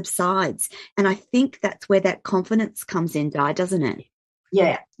that subsides. And I think that's where that confidence comes in, Di, doesn't it?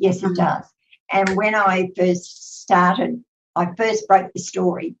 Yeah, yes, it does. And when I first started, I first broke the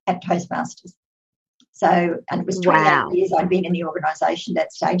story at Toastmasters. So, and it was 28 years I'd been in the organisation at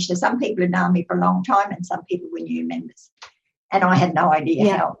that stage. So some people had known me for a long time, and some people were new members. And I had no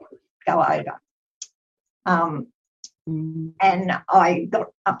idea how it would go over. And I got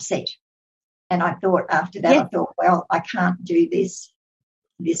upset. And I thought after that, well, I can't do this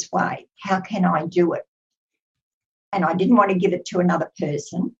way. How can I do it? And I didn't want to give it to another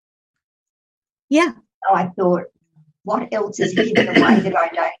person. Yeah. So I thought, what else is hidden away that I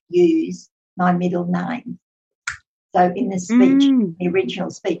don't use my middle name? So in the speech, the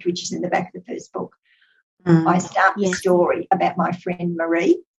original speech, which is in the back of the first book, I start the story about my friend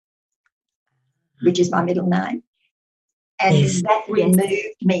Marie, which is my middle name. And that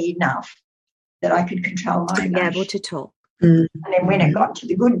removed me enough that I could control my emotions. Be able to talk. And then when it got to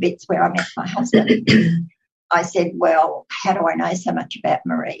the good bits where I met my husband, I said, well, how do I know so much about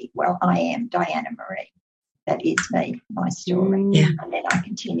Marie? Well, I am Diana Marie. That is me, my story. Yeah. And then I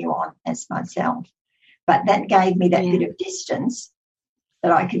continue on as myself. But that gave me that bit of distance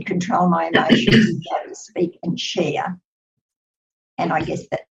that I could control my emotions, so to speak, and share. And I guess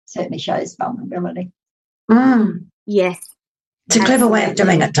that certainly shows vulnerability. Yes. It's a clever way of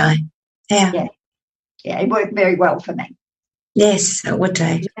doing it, Di. Yeah. Yeah, it worked very well for me. Yes, it would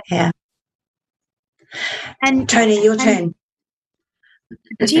do. Yeah. And Tony, your turn.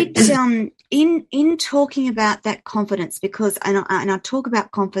 Did in talking about that confidence, because and I talk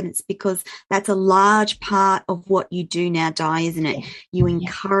about confidence because that's a large part of what you do now, Di, isn't it? You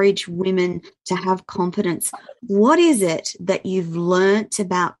encourage women to have confidence. What is it that you've learnt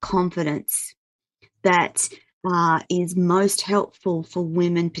about confidence that is most helpful for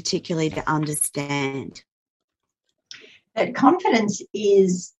women, particularly, to understand? That confidence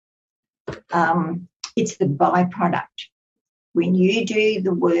is it's the byproduct. When you do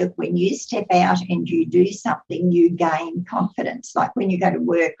the work, when you step out and you do something, you gain confidence. Like when you go to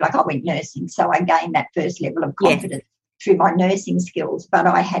work, like I went nursing, so I gained that first level of confidence through my nursing skills, but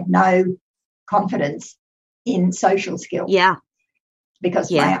I had no confidence in social skills. Yeah.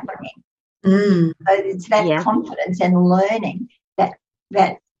 Because of my upbringing. So it's that confidence and learning that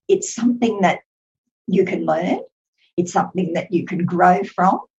it's something that you can learn. It's something that you can grow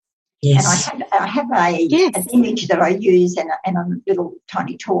from. Yes. And I have an image that I use and a little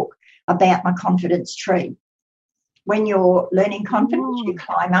tiny talk about my confidence tree. When you're learning confidence, you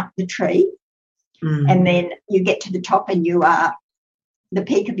climb up the tree and then you get to the top and you are the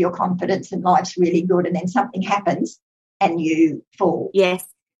peak of your confidence and life's really good, and then something happens and you fall. Yes.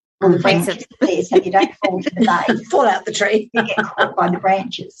 Well, the branches are there so you don't fall to the base. Fall out the tree. You get caught by the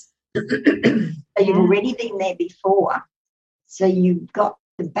branches. So you've already been there before. So you've got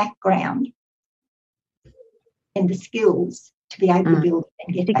the background and the skills to be able to build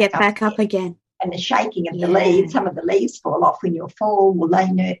and get back up again. And the shaking of the leaves, some of the leaves fall off when you fall. Well,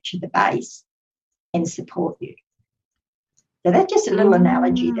 they nurture the base and support you. So that's just a little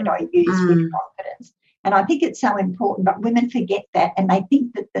analogy that I use with confidence. And I think it's so important, but women forget that, and they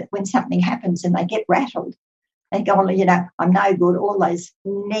think that when something happens and they get rattled, they go, I'm no good. All those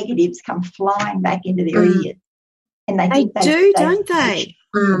negatives come flying back into their ears. And they think don't they?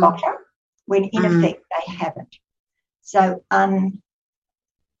 The bottom, when in effect they haven't. So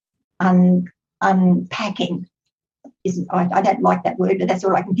unpacking isn't, I don't like that word, but that's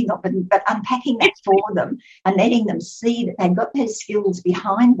all I can think of, but unpacking that for them and letting them see that they've got those skills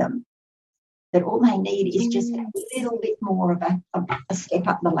behind them, that all they need is just a little bit more of a step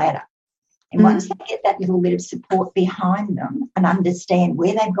up the ladder. And once they get that little bit of support behind them and understand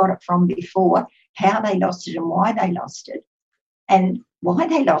where they've got it from before, how they lost it and why they lost it, and why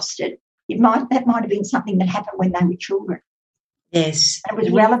they lost it, that might have been something that happened when they were children. Yes. And it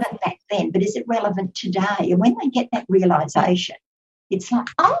was relevant back then, but is it relevant today? And when they get that realisation, it's like,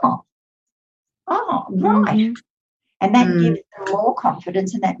 right. And that gives them more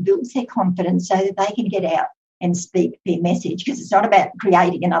confidence, and that builds their confidence so that they can get out and speak their message, because it's not about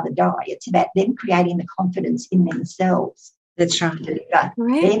creating another die. It's about them creating the confidence in themselves. That's right. To deliver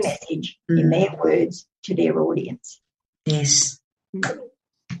their message in their words to their audience. Yes.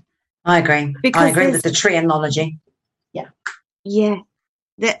 I agree. I agree with the tree analogy. Yeah. Yeah.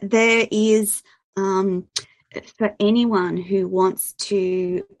 There is, for anyone who wants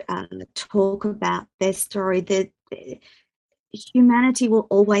to talk about their story, humanity will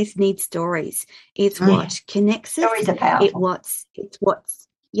always need stories. It's what connects us. Stories are powerful.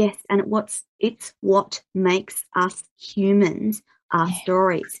 It's what makes us humans, our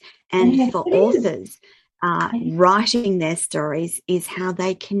stories. And for authors, writing their stories is how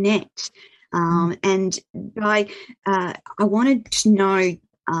they connect. And I wanted to know,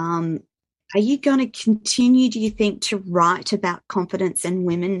 are you going to continue, do you think, to write about confidence and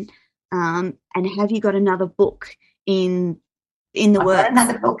women? And have you got another book in the works? I've got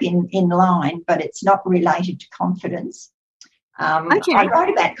another book in line, but it's not related to confidence. I write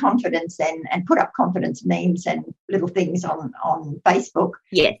about confidence and put up confidence memes and little things on Facebook.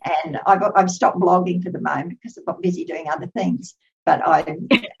 Yeah. And I've stopped blogging for the moment because I've got busy doing other things. But I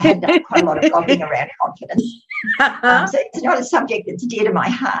had done quite a lot of blogging around confidence. So it's not a subject that's dear to my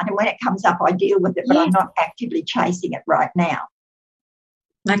heart. And when it comes up, I deal with it, but I'm not actively chasing it right now.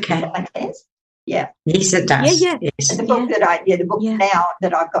 Okay. Does that make sense? Yeah. Yes, it does. Yeah. Yes. And the book now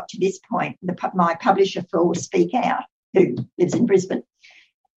that I've got to this point, my publisher for Speak Out, who lives in Brisbane,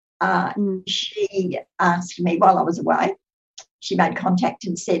 she asked me while I was away, she made contact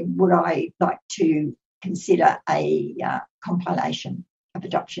and said, would I like to consider a compilation of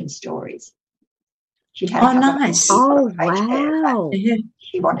adoption stories? She'd had nice. Oh, wow.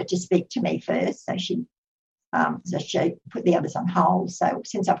 She wanted to speak to me first, so she put the others on hold. So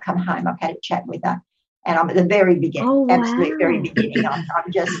since I've come home, I've had a chat with her, and I'm at the very beginning, absolute very beginning.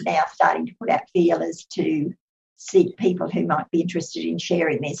 I'm just now starting to put out feelers to seek people who might be interested in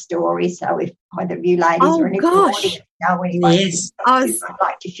sharing their story. So if either of you ladies or any audience know anyone who'd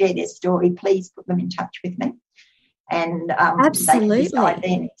like to share their story, please put them in touch with me. And absolutely. They can decide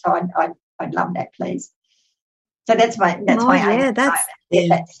then. So I'd love that, please. So that's my aim at the moment, get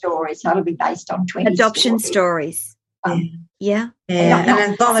that story. So it'll be based on 20 adoption stories. An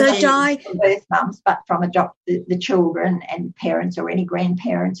anthology. So from birth mums, but from the children and parents or any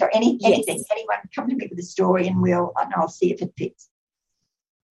grandparents or anything. Anyone come to me with a story, and I'll see if it fits.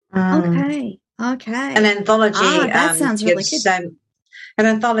 Okay. An anthology. That sounds really good. An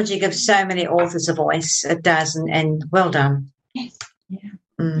anthology gives so many authors a voice. It does, and well done. Yes. Yeah.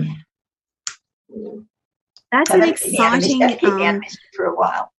 Yeah. That's an exciting. Keep me out for a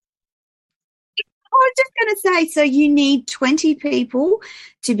while. I was just going to say, so you need 20 people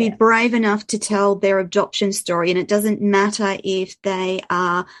to be brave enough to tell their adoption story, and it doesn't matter if they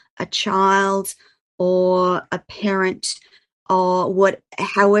are a child or a parent or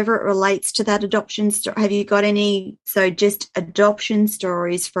however it relates to that adoption story. Have you got any? So just adoption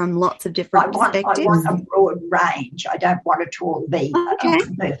stories from lots of different perspectives. I want a broad range. I don't want it to all be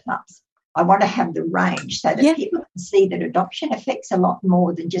birth mums. I want to have the range so that people can see that adoption affects a lot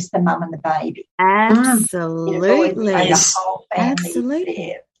more than just the mum and the baby. Absolutely. The whole family,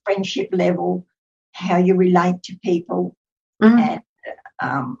 their friendship level, how you relate to people, and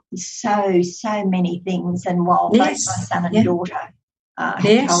so many things. And while both my son and daughter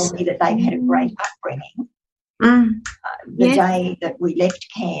had told me that they'd had a great upbringing. The day that we left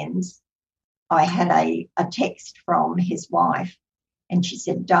Cairns, I had a text from his wife, and she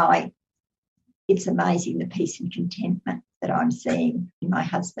said, Di, it's amazing the peace and contentment that I'm seeing in my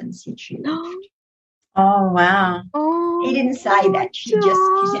husband since you left. Oh, wow. Oh, he didn't say that. She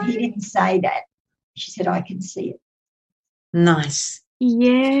said, he didn't say that. She said, I can see it. Nice.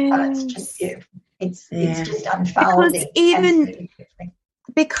 Yeah. Oh, it's just beautiful. It's just unfolding.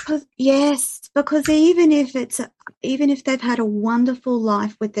 Because even if they've had a wonderful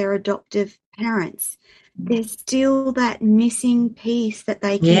life with their adoptive parents, there's still that missing piece that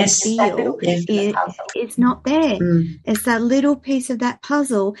they can feel is not there. It's that little piece of that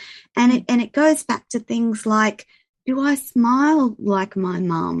puzzle, and it goes back to things like, do I smile like my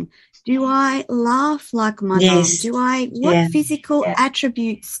mum? Do I laugh like my mum? What physical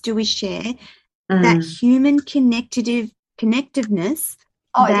attributes do we share? That human connectiveness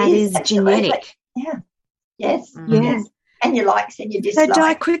that is genetic. Yeah. Yes. Yes. And your likes and your dislikes. So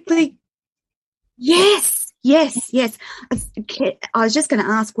Di, quickly. Yes. I was just going to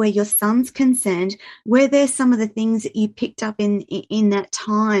ask, where your son's concerned, were there some of the things that you picked up in that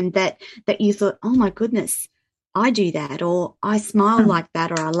time that you thought, oh my goodness, I do that, or I smile like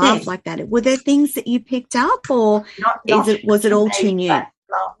that, or I laugh like that? Were there things that you picked up, or was it all too new?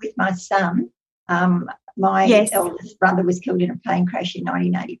 With my son, my eldest brother was killed in a plane crash in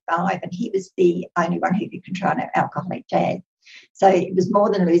 1985, and he was the only one who could control an alcoholic dad. So it was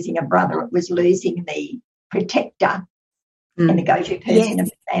more than losing a brother; it was losing the protector and the go-to person of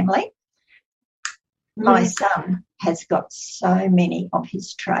the family. My son has got so many of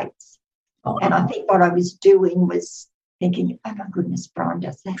his traits. And I think what I was doing was thinking, oh, my goodness, Brian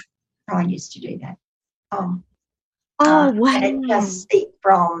does that. Brian used to do that. Wow. And it just speaks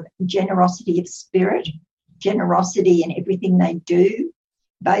from generosity of spirit, generosity in everything they do,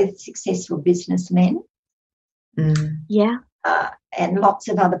 both successful businessmen. And lots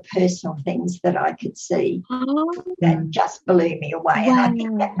of other personal things that I could see that just blew me away. And I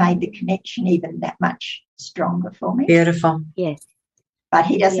think that made the connection even that much stronger for me. Beautiful. Yes. But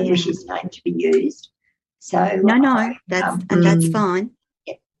he doesn't wish his name to be used. So no, that's fine.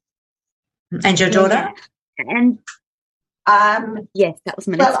 Yeah. And your daughter? And yes, that was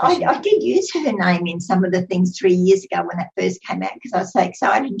my next question. I did use her name in some of the things 3 years ago when that first came out, because I was so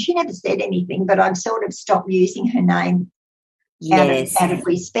excited, and she never said anything, but I've sort of stopped using her name out of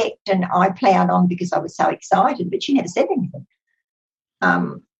respect, and I ploughed on because I was so excited, but she never said anything.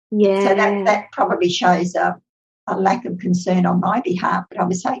 So that probably shows a lack of concern on my behalf, but I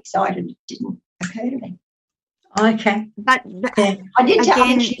was so excited it didn't occur to me. Okay. But I did tell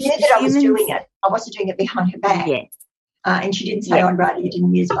her, she knew that I was doing it. I wasn't doing it behind her back. Yes. And she didn't say, I'd rather you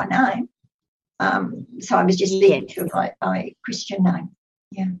didn't use my name. So I was just speaking to my Christian name.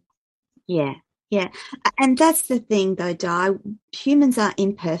 Yeah. And that's the thing, though, Di. Humans are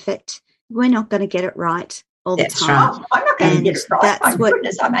imperfect. We're not going to get it right all the time. Right. I'm not going to get it right. My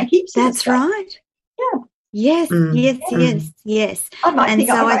goodness, I make heaps of mistakes. That's right. Yeah. Yes.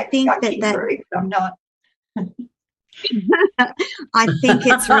 I think I'm not. I think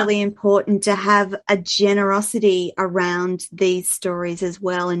it's really important to have a generosity around these stories as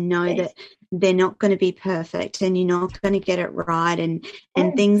well, and know that they're not going to be perfect, and you're not going to get it right, and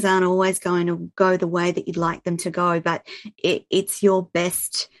things aren't always going to go the way that you'd like them to go, but it's your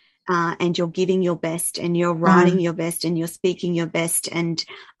best, and you're giving your best, and you're writing your best, and you're speaking your best. And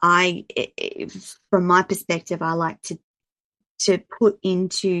from my perspective, I like to put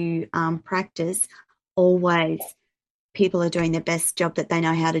into practice always people are doing the best job that they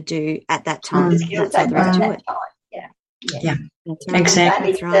know how to do at that time. That's all there is to it. Yeah. That's right.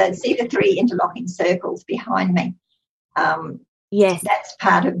 Exactly. That's right. See the 3 interlocking circles behind me. Yes. That's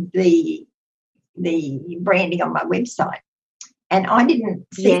part of the branding on my website. And I didn't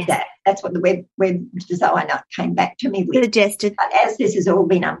see that. That's what the web designer came back to me with. Suggested. But as this has all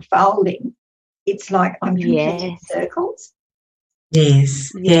been unfolding, it's like I'm completing circles.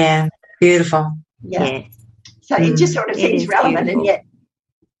 Yes. Yeah. Beautiful. Yeah. So it just sort of seems relevant, beautiful. And yet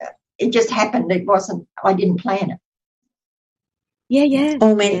it just happened. It wasn't, I didn't plan it. Yeah.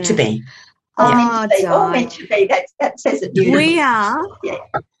 All meant to be. All meant to be. That says it beautifully. We are.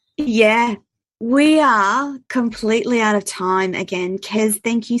 Yeah. We are completely out of time again. Kez,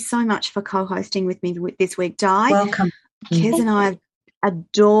 thank you so much for co-hosting with me this week. Di. Welcome. Kez and I have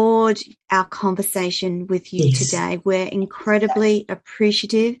adored our conversation with you today. We're incredibly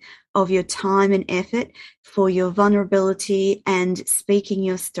appreciative of your time and effort, for your vulnerability and speaking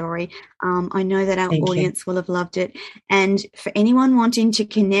your story. I know that our audience will have loved it. And for anyone wanting to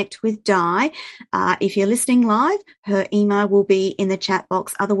connect with Di, if you're listening live, her email will be in the chat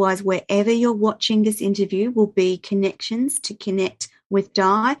box. Otherwise, wherever you're watching this interview will be connections to connect with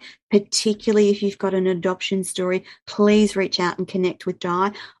Di, particularly if you've got an adoption story. Please reach out and connect with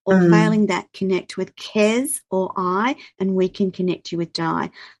Di, or failing that, connect with Kez or I, and we can connect you with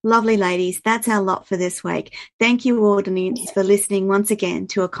Di. Lovely ladies, that's our lot for this week. Thank you, audience, for listening once again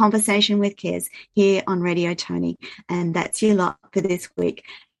to A Conversation with Kez here on Radio Tony. And that's your lot for this week.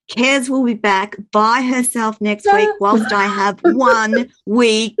 Kez will be back by herself next week whilst I have 1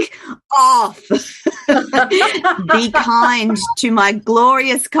 week off. Be kind to my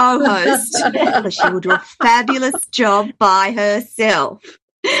glorious co-host, because she will do a fabulous job by herself.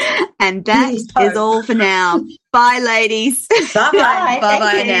 And that is all for now. Bye, ladies. Bye-bye.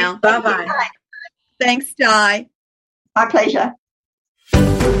 Bye-bye now. Bye-bye. Thanks, Di. My pleasure.